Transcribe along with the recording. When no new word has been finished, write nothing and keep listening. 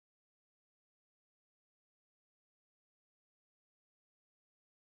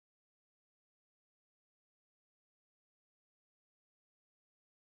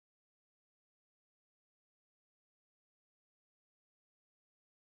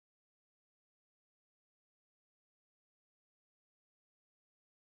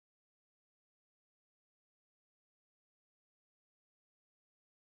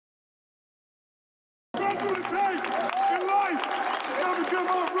through the tape. In life, never give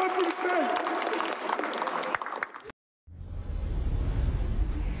up. Run through the tape.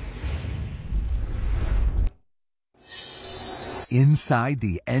 Inside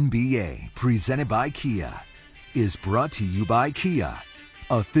the NBA, presented by Kia, is brought to you by Kia,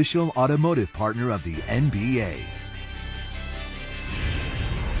 official automotive partner of the NBA.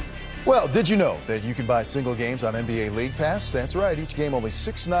 Well, did you know that you can buy single games on NBA League Pass? That's right. Each game only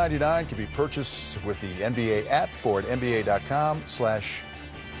 $6.99 can be purchased with the NBA app or at NBA.com/League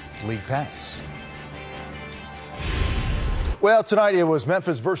Pass. Well, tonight it was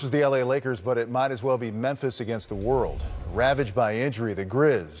Memphis versus the LA Lakers, but it might as well be Memphis against the world. Ravaged by injury, the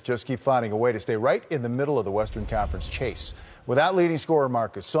Grizz just keep finding a way to stay right in the middle of the Western Conference chase. Without leading scorer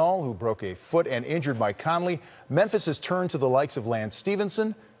Marc Gasol, who broke a foot and injured Mike Conley, Memphis has turned to the likes of Lance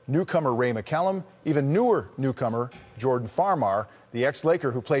Stevenson, newcomer Ray McCallum, even newer newcomer Jordan Farmar, the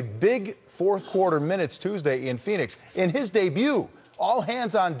ex-Laker who played big fourth-quarter minutes Tuesday in Phoenix. In his debut, all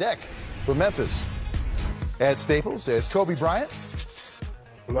hands on deck for Memphis. At Staples as Kobe Bryant.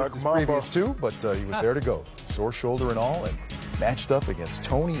 Black His Mamba. previous two, but he was there to go. Sore shoulder and all, and matched up against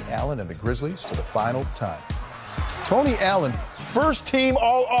Tony Allen and the Grizzlies for the final time. Tony Allen, first team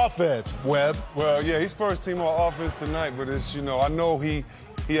all offense, Webb. Well, yeah, he's first team all offense tonight, but it's, you know, I know he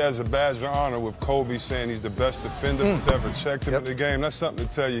has a badge of honor with Kobe saying he's the best defender that's ever checked him in the game. That's something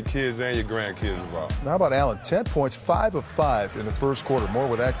to tell your kids and your grandkids about. Now, how about Allen? 10 points, 5 of 5 in the first quarter. More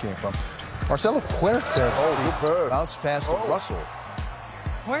where that came from. Marcelo Huertas bounced past to Russell.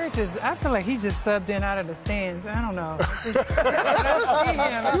 Huertas, I feel like he just subbed in out of the stands. I don't know.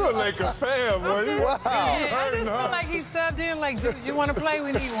 You're a Laker fan, boy. Wow. I just feel like he subbed in like, dude, you want to play?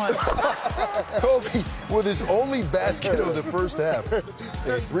 We need one. Kobe with his only basket of the first half. A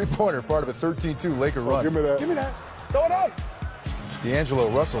three-pointer, part of a 13-2 Laker run. Give me that. Give me that. Throw it out. D'Angelo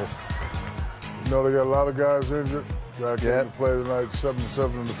Russell. You know, they got a lot of guys injured. Guy came to play tonight,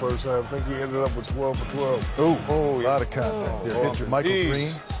 7-7 in the first half. I think he ended up with 12 for 12. Ooh, a lot of contact there. Injured Michael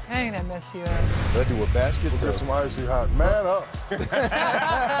Green. I ain't that mess you up. Led to a basket. Get some icy hot. Man up.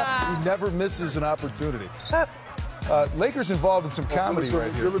 He never misses an opportunity. Lakers involved in some comedy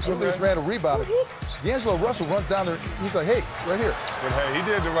right here. Give it to me. Randall rebounded. D'Angelo Russell runs down there. He's like, hey, right here. But hey, he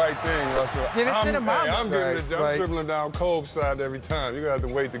did the right thing, Russell. I'm dribbling down Kobe's side every time. You're going to have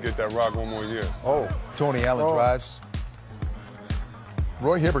to wait to get that rock one more year. Tony Allen drives.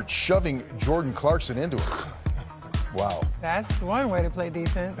 Roy Hibbert shoving Jordan Clarkson into it. Wow. That's one way to play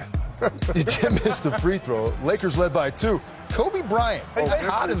defense. He did miss the free throw. Lakers led by 2. Kobe Bryant,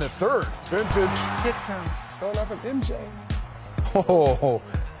 hot in the third. Vintage. Get some. Stole off of MJ. Oh.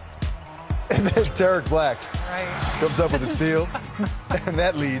 And then Tarek Black comes up with a steal, and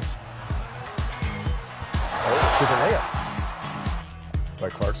that leads to the layup by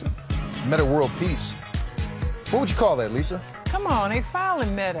Clarkson. Meta world peace. What would you call that, Lisa? Come on, they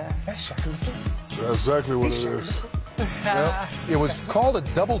fouling Meta. That's Shaqtin. That's exactly what it is. Well, it was called a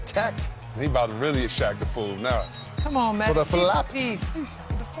double tact. He about to really Shaq the fool now. Come on, Meta. For the flop. Peace.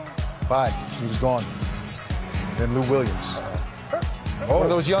 Bye. He was gone. Then Lou Williams. One of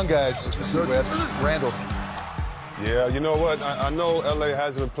those young guys. This is Randall. Yeah, you know what? I know LA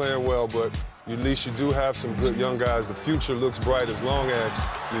hasn't been playing well, but at least you do have some good young guys. The future looks bright as long as you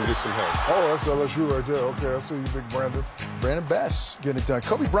can get some help. Oh, that's LSU right there. Okay, I see you, big Brandon. Brandon Bass getting it done.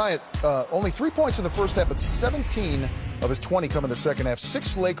 Kobe Bryant, only 3 points in the first half, but 17 of his 20 come in the second half.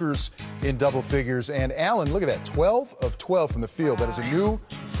 6 Lakers in double figures. And Allen, look at that, 12 of 12 from the field. That is a new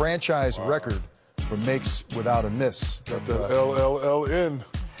franchise record for makes without a miss. Got that LLLN.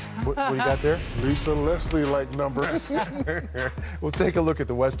 What do you got there? Lisa Leslie-like numbers. We'll take a look at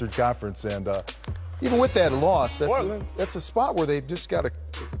the Western Conference. And even with that loss, that's a spot where they've just got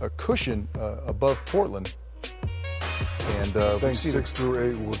a cushion above Portland. And I think 6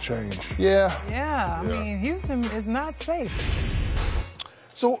 through 8 will change. Yeah. Yeah, I mean, Houston is not safe.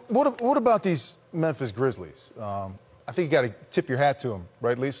 So what about these Memphis Grizzlies? I think you got to tip your hat to them,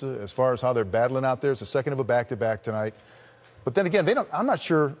 right, Lisa, as far as how they're battling out there. It's the second of a back-to-back tonight. But then again, I'm not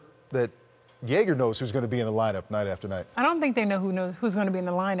sure that Jaeger knows who's going to be in the lineup night after night. I don't think they know who's going to be in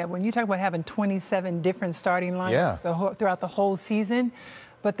the lineup. When you talk about having 27 different starting lineups throughout the whole season,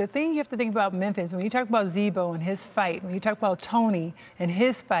 but the thing you have to think about Memphis, when you talk about Zebo and his fight, when you talk about Tony and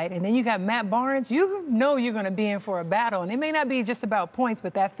his fight, and then you got Matt Barnes, you know you're going to be in for a battle. And it may not be just about points,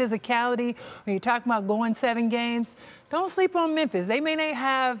 but that physicality, when you're talking about going 7 games, don't sleep on Memphis. They may not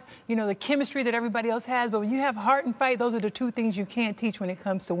have, you know, the chemistry that everybody else has, but when you have heart and fight, those are the 2 things you can't teach when it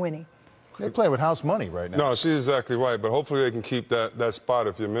comes to winning. They're playing with house money right now. No, she's exactly right. But hopefully they can keep that spot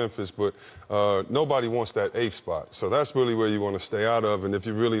if you're Memphis. But nobody wants that 8th spot. So that's really where you want to stay out of. And if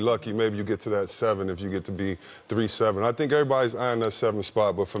you're really lucky, maybe you get to that 7 if you get to be 3-7. I think everybody's eyeing that 7th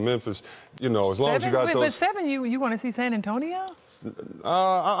spot. But for Memphis, you know, as long as you got those. But 7, you want to see San Antonio?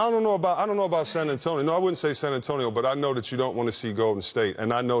 I don't know about San Antonio. No, I wouldn't say San Antonio, but I know that you don't want to see Golden State,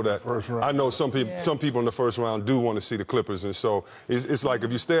 and I know that. I know some people in the first round do want to see the Clippers, and so it's like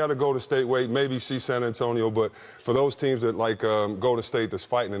if you stay out of Golden State, maybe see San Antonio. But for those teams that like Golden State that's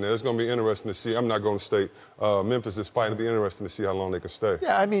fighting in there, it's going to be interesting to see. I'm not Golden State. Memphis is fighting. It'll be interesting to see how long they can stay.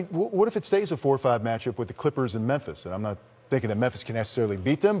 Yeah, I mean, what if it stays a 4-5 matchup with the Clippers and Memphis? And I'm not thinking that Memphis can necessarily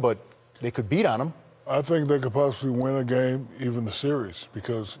beat them, but they could beat on them. I think they could possibly win a game, even the series,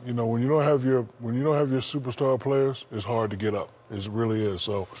 because you know when you don't have your superstar players, it's hard to get up. It really is.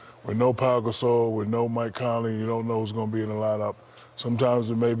 So with no Pau Gasol, with no Mike Conley, you don't know who's going to be in the lineup.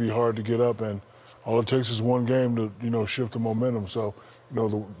 Sometimes it may be hard to get up, and all it takes is one game to shift the momentum. So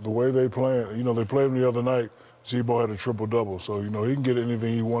the way they play, they played him the other night. Z-Bo had a triple-double, so he can get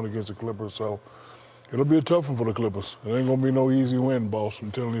anything he wants against the Clippers. So. It'll be a tough one for the Clippers. It ain't going to be no easy win, boss.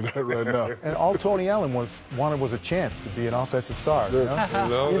 I'm telling you that right now. And all Tony Allen wanted was a chance to be an offensive star.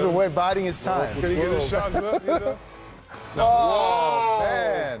 No, either way, biding his time. Can he get his shots up? No. Oh,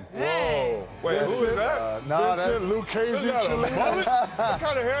 man. Whoa. Wait, who is that? Vincent Lucchese. What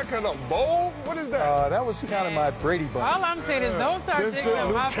kind of haircut? A bowl? What is that? That was kind of my Brady bunch. All I'm saying is don't start digging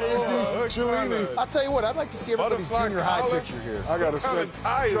up my Lucchese. I'll tell you what, I'd like to see everybody's junior high picture here. I got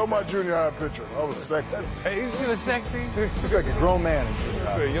to show my junior high picture. I was sexy. You was sexy. You look like a grown man in junior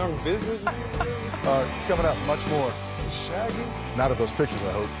high. You're a young businessman. Coming up, much more. Shaggy. Not of those pictures,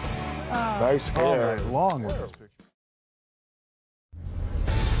 I hope. Nice hair. All night long with those pictures.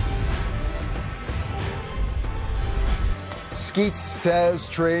 Skeets, Taz,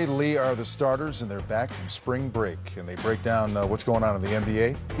 Trey, Lee are the starters, and they're back from spring break. And they break down what's going on in the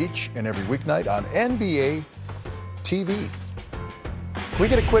NBA each and every weeknight on NBA TV. Can we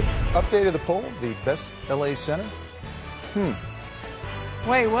get a quick update of the poll? The best LA center?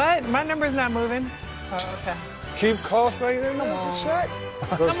 Wait, what? My number's not moving. Oh, okay. Keep Cost ain't in there, Shaq.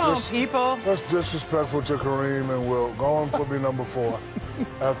 Come on, people. That's disrespectful to Kareem and Will. Go on and put me number 4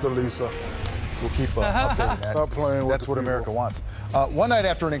 after Lisa. We'll keep updating that. Stop playing with That's what America wants. One night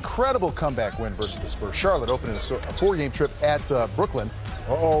after an incredible comeback win versus the Spurs, Charlotte opening a 4-game trip at Brooklyn.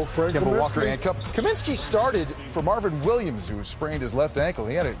 Frank Kemba Walker Kaminsky. and Cup. Kaminsky started for Marvin Williams, who sprained his left ankle.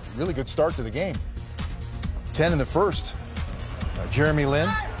 He had a really good start to the game. 10 in the first. Jeremy Lin,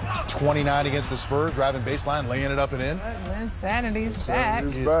 29 against the Spurs, driving baseline, laying it up and in. Sanity's back.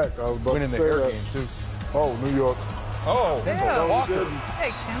 He's back. I was about Winning to the say air that. game, too. Oh, New York. Oh, Walker. Hey,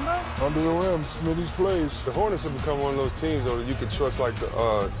 Kemba. Under the rim, Smitty's plays. the Hornets have become one of those teams though that you can trust, like the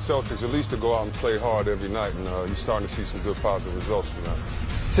Celtics, at least to go out and play hard every night, and you're starting to see some good positive results from that.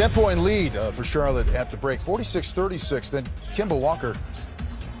 10-point lead for Charlotte at the break, 46-36. Then Kemba Walker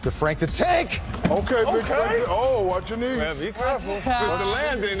to Frank the Tank. Okay, big Frank. Oh, watch your knees. Man, be careful. It's the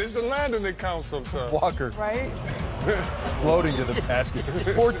landing. It's the landing that counts sometimes. Walker Right? exploding to the basket.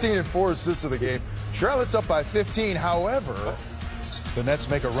 14 and 4 assists of the game. Charlotte's up by 15. However, the Nets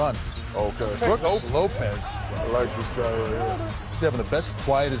make a run. Okay. Brook Lopez. I like this guy right here. He's having the best,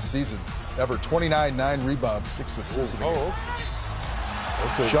 quietest season ever. 29, 9 rebounds, 6 assists.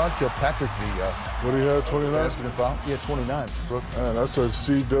 Sean Kilpatrick, What do you have, 29? basket and foul. He had 29. Brook. Man, that's a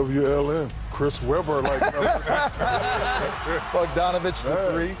CWLN. Chris Webber like Bogdanovich the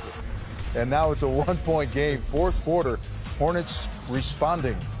 3. And now it's a 1-point game. Fourth quarter. Hornets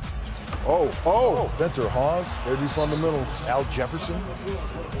responding. Oh. Spencer Hawes. Maybe fundamentals. Al Jefferson.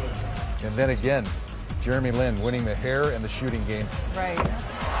 And then again, Jeremy Lin winning the hair and the shooting game. Right.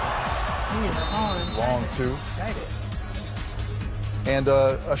 He's on. Long 2. Excited. And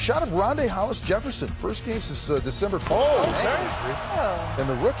a shot of Rondé Hollis-Jefferson. First game since December 4th. Oh. And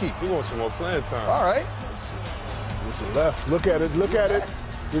the rookie. He wants some more playing time. All right. With the left. Look at it. Look at it.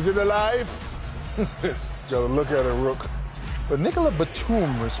 Is it alive? Gotta look at it, Rook. But Nicola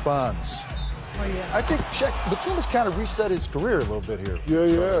Batum responds. Oh, yeah. I think Batum has kind of reset his career a little bit here. Yeah,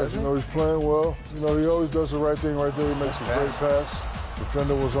 he has. He's playing well. He always does the right thing right there. He makes a great pass.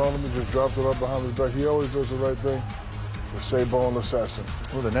 Defender was on him. He just dropped it up behind his back. He always does the right thing. The Sabon assassin.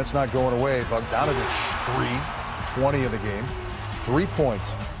 Well, the Nets not going away. Bogdanovich, 20 of the game. 3-point.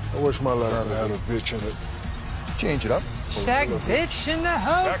 I wish my last name had a bitch in it. Change it up. Shaq bitch in the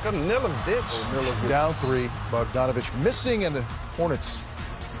house. Back a Nilla ditch. Down 3. Bogdanovich missing, and the Hornets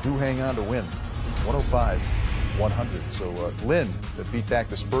do hang on to win. 105-100. So Lin that beat back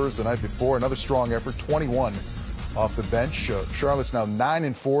the Spurs the night before. Another strong effort. 21 off the bench. Charlotte's now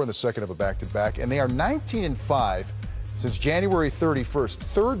 9-4 in the second of a back-to-back, and they are 19-5 since January 31st.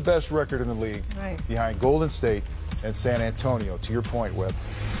 Third best record in the league, behind Golden State and San Antonio. To your point, Webb,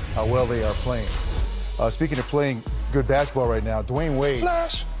 how well they are playing. Speaking of playing good basketball right now, Dwayne Wade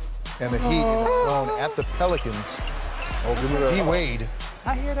and the Heat thrown at the Pelicans. D-Wade,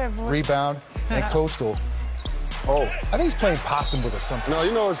 I hear that voice. rebound, and Coastal. I think he's playing possum with us something. No,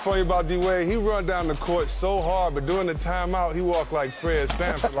 you know what's funny about D-Wade? He run down the court so hard, but during the timeout, he walked like Fred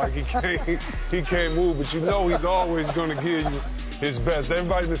Sanford, like he can't move. But you know he's always going to give you his best.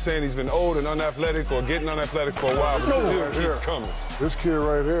 Everybody's been saying he's been old and unathletic or getting unathletic for a while, but he still keeps coming. This kid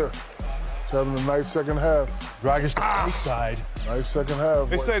right here is having a nice second half. Dragic to the right side. Nice second half.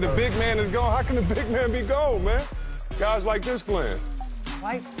 They say the big man is gone. How can the big man be gone, man? Guys like this playing.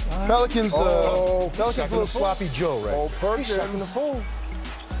 Pelicans, Pelicans a little sloppy Joe, right? Perkins. He's shacking the fool.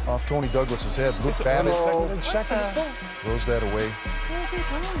 Off Tony Douglas's head. Luke Babbitt throws that away. Where's he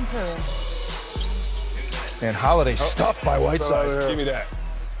going to? And Holiday stuffed by Whiteside. Give me that.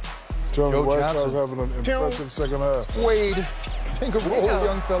 Joe Johnson having an impressive second half. Wade, finger roll,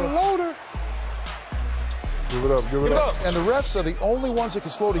 young fella. Floater. Give it up, give it up. And the refs are the only ones that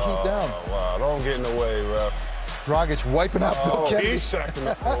can slow the Heat down. Wow, don't get in the way, ref. Dragic wiping out Bill Kennedy. He's shacking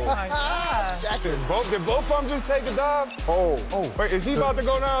the fool. Oh, my God. Did both of them just take a dive? Wait, is he about to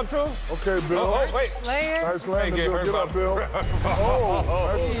go down, too? Okay, Bill. Wait. Layer. Nice landing, Hey, Bill. Get up, Bill.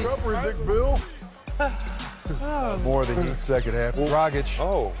 Nice recovery, Dick Bill. More of the Heat second half. Dragic.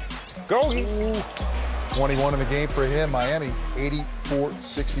 Go Heat. 21 in the game for him. Miami,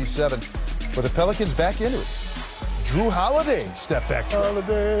 84-67. For the Pelicans, back into it. Drew Holiday, step back.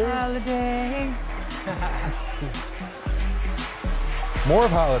 Holiday. More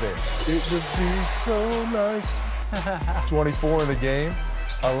of Holiday. It would be so nice. 24 in the game.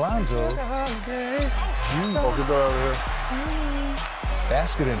 Alonzo. Get out of here.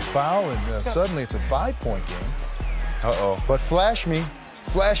 Basket and foul, and suddenly it's a 5-point game. But flash me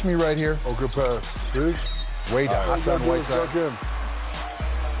right here. Good pass. See? Way down. Hassan Whiteside.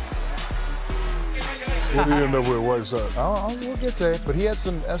 What do you end up with, Whiteside? We'll get to it, but he had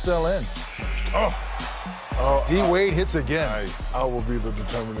some SLN. D-Wade hits again. Nice. I will be the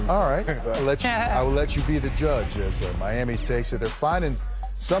determining. All right. I will let you be the judge as Miami takes it. They're finding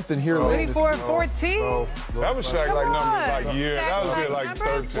something here late. 24-14. That was Shaq like numbers like that was like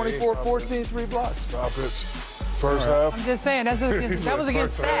 13. 24-14, 3 blocks. Stop it. First half. I'm just saying, that was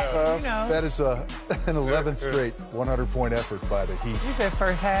against Stack, you know. That is an 11th straight 100-point effort by the Heat. You said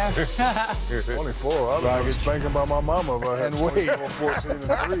first half. 24. I was spanking by my mama if I had 24-14 and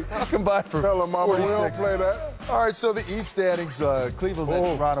 3. Combined for Tell her, Mama, we don't play that. All right, so the East standings, Cleveland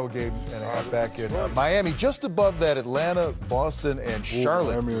and Toronto game and a half back in. Miami just above that, Atlanta, Boston, and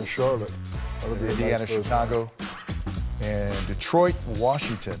Charlotte. Miami and Charlotte. Indiana, Chicago, and Detroit,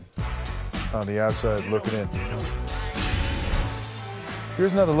 Washington on the outside looking in.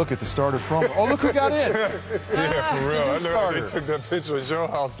 Here's another look at the starter promo. Oh, look who got in. Yeah, for real. I know they took that picture of your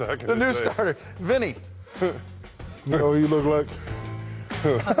house back in the new day. starter, Vinny. You know who you look like?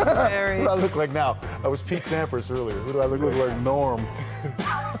 Who do I look like now? I was Pete Sampras earlier. Who do I look You like? look like Norm.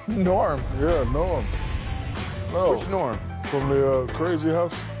 Norm. Yeah, Norm. No. Which Norm? From the Crazy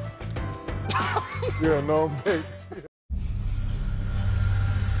House. Yeah, Norm Bates.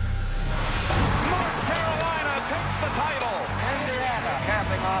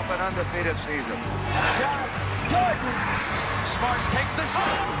 Capping off an undefeated season. Shot. Jordan. Smart takes the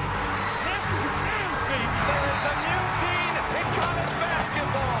shot. There is a new teen in college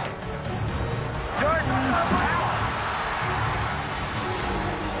basketball. Jordan.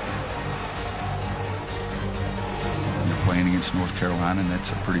 They're playing against North Carolina, and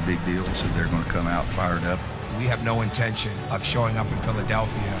that's a pretty big deal, so they're going to come out fired up. We have no intention of showing up in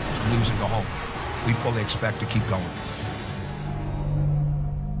Philadelphia losing the home. We fully expect to keep going.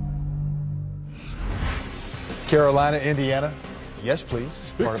 Carolina, Indiana. Yes,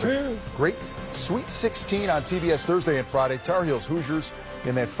 please. Big Ten. Great Sweet 16 on TBS Thursday and Friday. Tar Heels, Hoosiers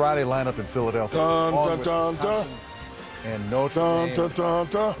in that Friday lineup in Philadelphia. Dun, On dun, with dun, Wisconsin and Notre Dun, Dame. dun, dun,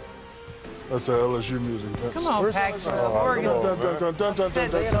 dun. That's the LSU music. Come on, Paxton. Oregon. Dun, dun, dun, dun, dun, dun,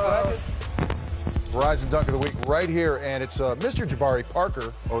 dun, dun. Rise and Dunk of the Week right here, and it's Mr. Jabari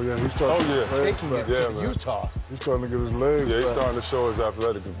Parker Oh, yeah, he's starting to get his legs taking it back. to man. Utah. He's starting to get his legs Yeah, he's back. starting to show his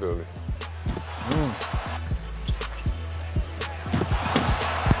athletic ability.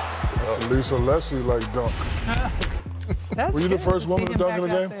 That's Lisa Leslie like dunk. That's Were you the good. first woman to See him dunk in the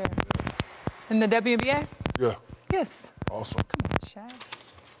back out game? there. In the WNBA? Yeah, Yes. awesome. Shaq.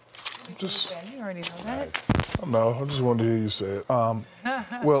 Just, You already know that. no, I just wanted to hear you say it.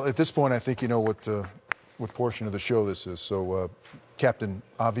 Well, at this point, I think you know what what portion of the show this is. So, Captain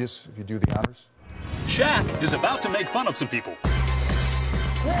Obvious, if you do the honors. Shaq is about to make fun of some people.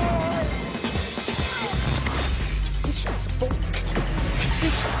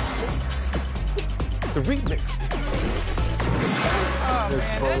 The remix. Oh, This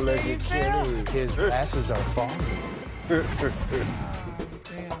man, bow-legged Kenny. His glasses are falling.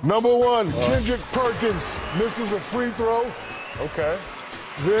 Number one, Kendrick Perkins misses a free throw. Okay.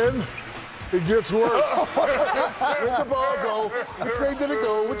 Then it gets worse. Where'd the ball go? Which way did it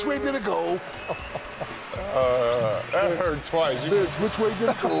go? Which way did it go? That hurt twice. Which way did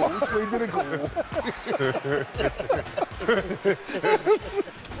it go? Which way did it go?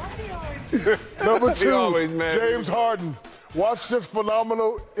 Number two, always mad. James Harden. Watch this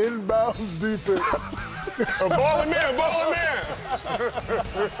phenomenal inbounds defense. Ball man.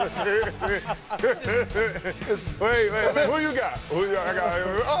 Wait. Who you got? I got.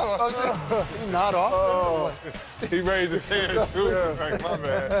 Not off. He raised his hand too. Like, my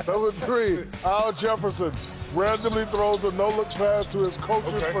bad. Number three, Al Jefferson randomly throws a no-look pass to his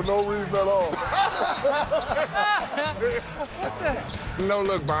coaches for no reason at all. No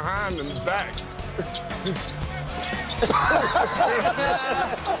look behind and back.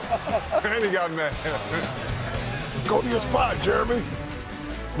 And he got mad. Go to your spot, Jeremy.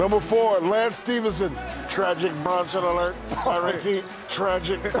 Number four, Lance Stevenson. Tragic Bronson alert. I repeat,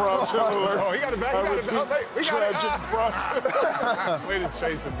 tragic Bronson alert. Oh, he got it back. He got it back. We got it. Tragic Bronson. Way to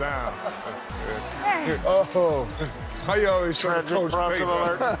chase it down. Oh. How you always show Tragic Coach Bronson face?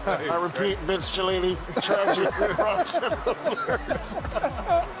 alert. I repeat, Vince Cellini. Tragic Bronson alert.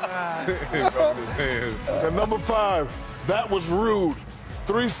 And number five, that was rude.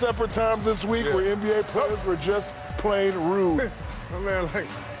 3 separate times this week where NBA players were just plain rude. My man, like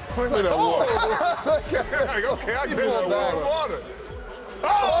oh! Like, okay, I get the water.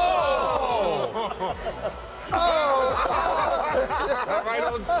 Oh! Right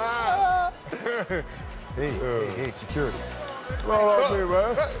on time. Hey, security. Get off me,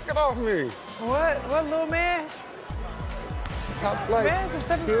 man. Get off me. What, little man? Top flight. Man, it's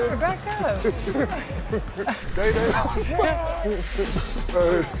a 7-yard back up.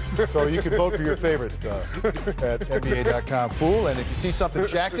 So you can vote for your favorite at NBA.com. Fool. And if you see something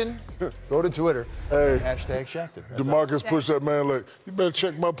Shaqtin, go to Twitter. Hey. Hashtag Shaqtin. DeMarcus pushed that man like, you better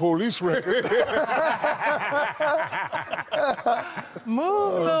check my police record.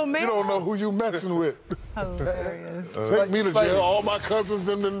 Move, little man. You don't know who you messing with. Hilarious. Take me to jail. All my cousins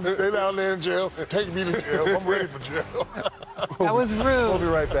and them, they down there in jail. Take me to jail. I'm ready for jail. That was rude. We'll be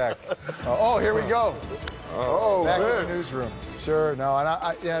right back. Here we go. Back in the Vince. newsroom. Sure, no, and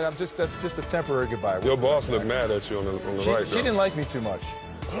that's just a temporary goodbye. Your boss looked mad at you on the right. She didn't like me too much.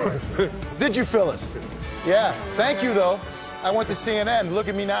 Did you, Phyllis? Yeah. Thank you, though. I went to CNN. Look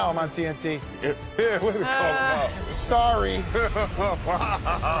at me now. I'm on TNT. Yeah, what did it call about? Sorry.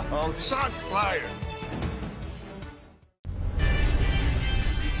 Wow. Shots fired.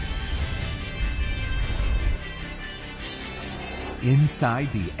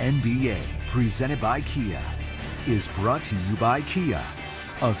 Inside the NBA, presented by Kia, is brought to you by Kia,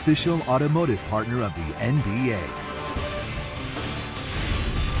 official automotive partner of the NBA.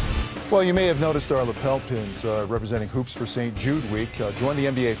 Well, you may have noticed our lapel pins representing Hoops for St. Jude Week. Join the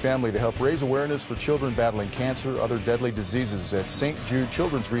NBA family to help raise awareness for children battling cancer, other deadly diseases at St. Jude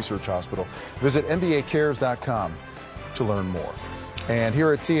Children's Research Hospital. Visit NBAcares.com to learn more. And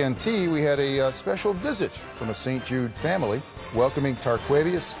here at TNT, we had a special visit from a St. Jude family welcoming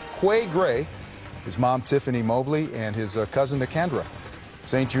Tarquavius Quay Gray, his mom Tiffany Mobley, and his cousin Nikandra.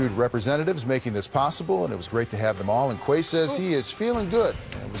 St. Jude representatives making this possible, and it was great to have them all. And Quay says he is feeling good,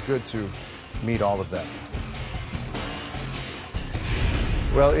 and it was good to meet all of them.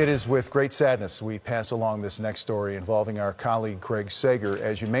 Well, it is with great sadness we pass along this next story involving our colleague Craig Sager.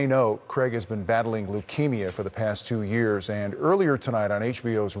 As you may know, Craig has been battling leukemia for the past 2 years, and earlier tonight on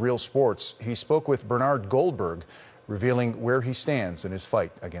HBO's Real Sports, he spoke with Bernard Goldberg, revealing where he stands in his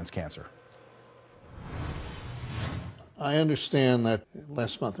fight against cancer. I understand that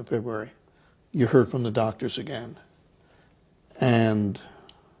last month of February, you heard from the doctors again, and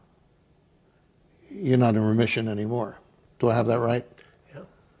you're not in remission anymore. Do I have that right? Yeah.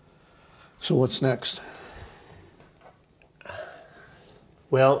 So what's next?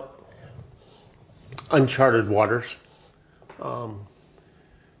 Well, uncharted waters. I've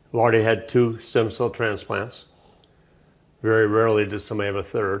already had 2 stem cell transplants. Very rarely does somebody have a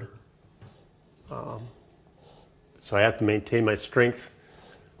third. So I have to maintain my strength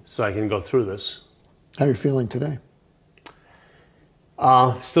so I can go through this. How are you feeling today?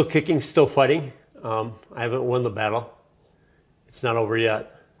 Still kicking, still fighting. I haven't won the battle. It's not over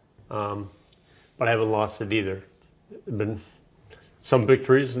yet. But but I haven't lost it either. There have been some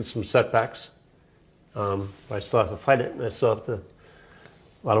victories and some setbacks. But I still have to fight it, and I still have a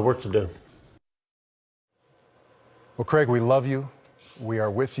lot of work to do. Well, Craig, we love you. We are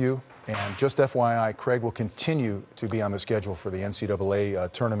with you. And just FYI, Craig will continue to be on the schedule for the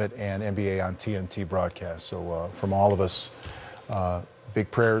NCAA tournament and NBA on TNT broadcast. So from all of us, big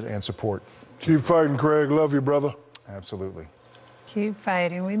prayers and support. Keep fighting, Craig. Love you, brother. Absolutely. Keep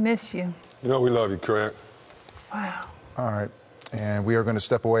fighting. We miss you. You know we love you, Craig. Wow. All right. And we are going to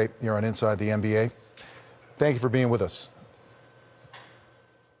step away here on Inside the NBA. Thank you for being with us.